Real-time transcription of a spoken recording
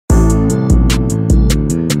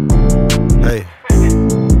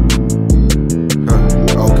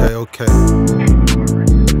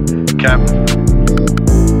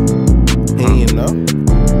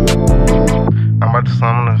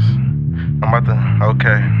about to,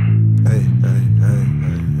 okay. Hey,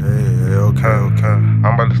 okay. I'm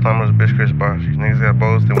about to slam on this bitch Chris Bosh. These niggas got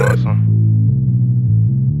bows, they want some.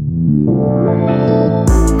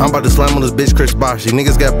 I'm about to slam on this bitch Chris Bosh. These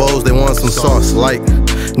niggas got bowls, they want some sauce. Like,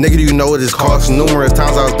 nigga, do you know what it's cost? Numerous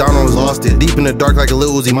times I was down on, lost it. Deep in the dark like a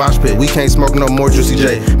Lil Uzi mosh pit. We can't smoke no more Juicy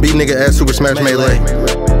J. Beat nigga ass Super Smash Melee.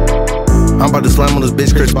 I'm about to slam on this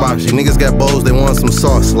bitch Chris Bosh. These niggas got bowls, they want some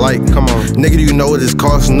sauce. Like, come on, nigga, do you know what it's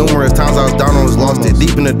cost? Numerous times I was down on, lost it.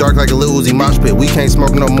 Deep in the dark like a Lil Uzi mosh pit. We can't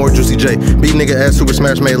smoke no more Juicy J. Beat nigga ass Super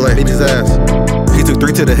Smash Melee. Beat his ass. He took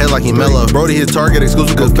 3 to the head like he mellow. Brody his target,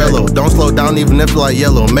 exclusive goodfellow. Don't slow down even if like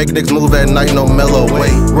yellow. Make niggas move at night, no mellow.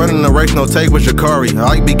 Wait, running the race, no take with Shikari.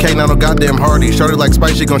 I like BK, not no goddamn Hardy. Shorty like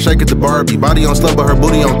Spice, she gon' shake it to Barbie. Body on slim, but her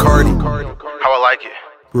booty on Cardi. How I like it.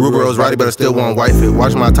 Rubero's righty, but I still won't wife it.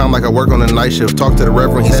 Watch my time like I work on the night shift. Talk to the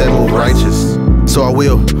reverend, he said move righteous. So I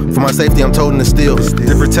will. For my safety, I'm toting the steel.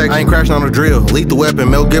 To protect, I ain't crashing on a drill. Lethal weapon,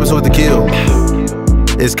 Mel Gibson with the kill.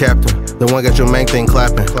 It's Captain, the one got your main thing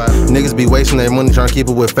clapping. Niggas be wasting their money trying to keep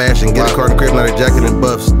it with fashion. Get a card and crib, not a jacket and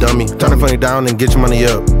buffs. Dummy, turn the funny down and get your money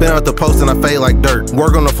up. Been out the post and I fade like dirt.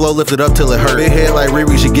 Work on the flow, lift it up till it hurt. Big head like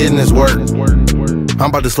Riri, she getting his work. I'm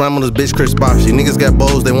about to slam on this bitch Chris Bosh. These niggas got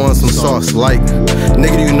bowls, they want some sauce. Like,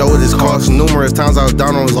 nigga, do you know what it's cost? Numerous times I was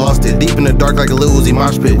down on, lost it. Deep in the dark like a Lil Uzi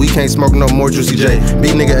mosh pit. We can't smoke no more Juicy J.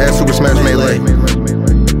 Beat nigga ass Super Smash Melee.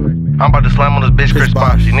 I'm about to slam on this bitch Chris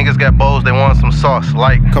Bosh. These niggas got bowls, they want some sauce.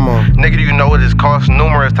 Like, come on, nigga, do you know what it's cost?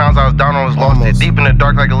 Numerous times I was down on, lost it. Deep in the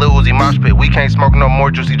dark like a Lil Uzi mosh pit. We can't smoke no more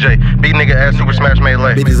Juicy J. Beat nigga ass Super Smash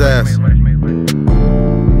Melee. Beat his ass.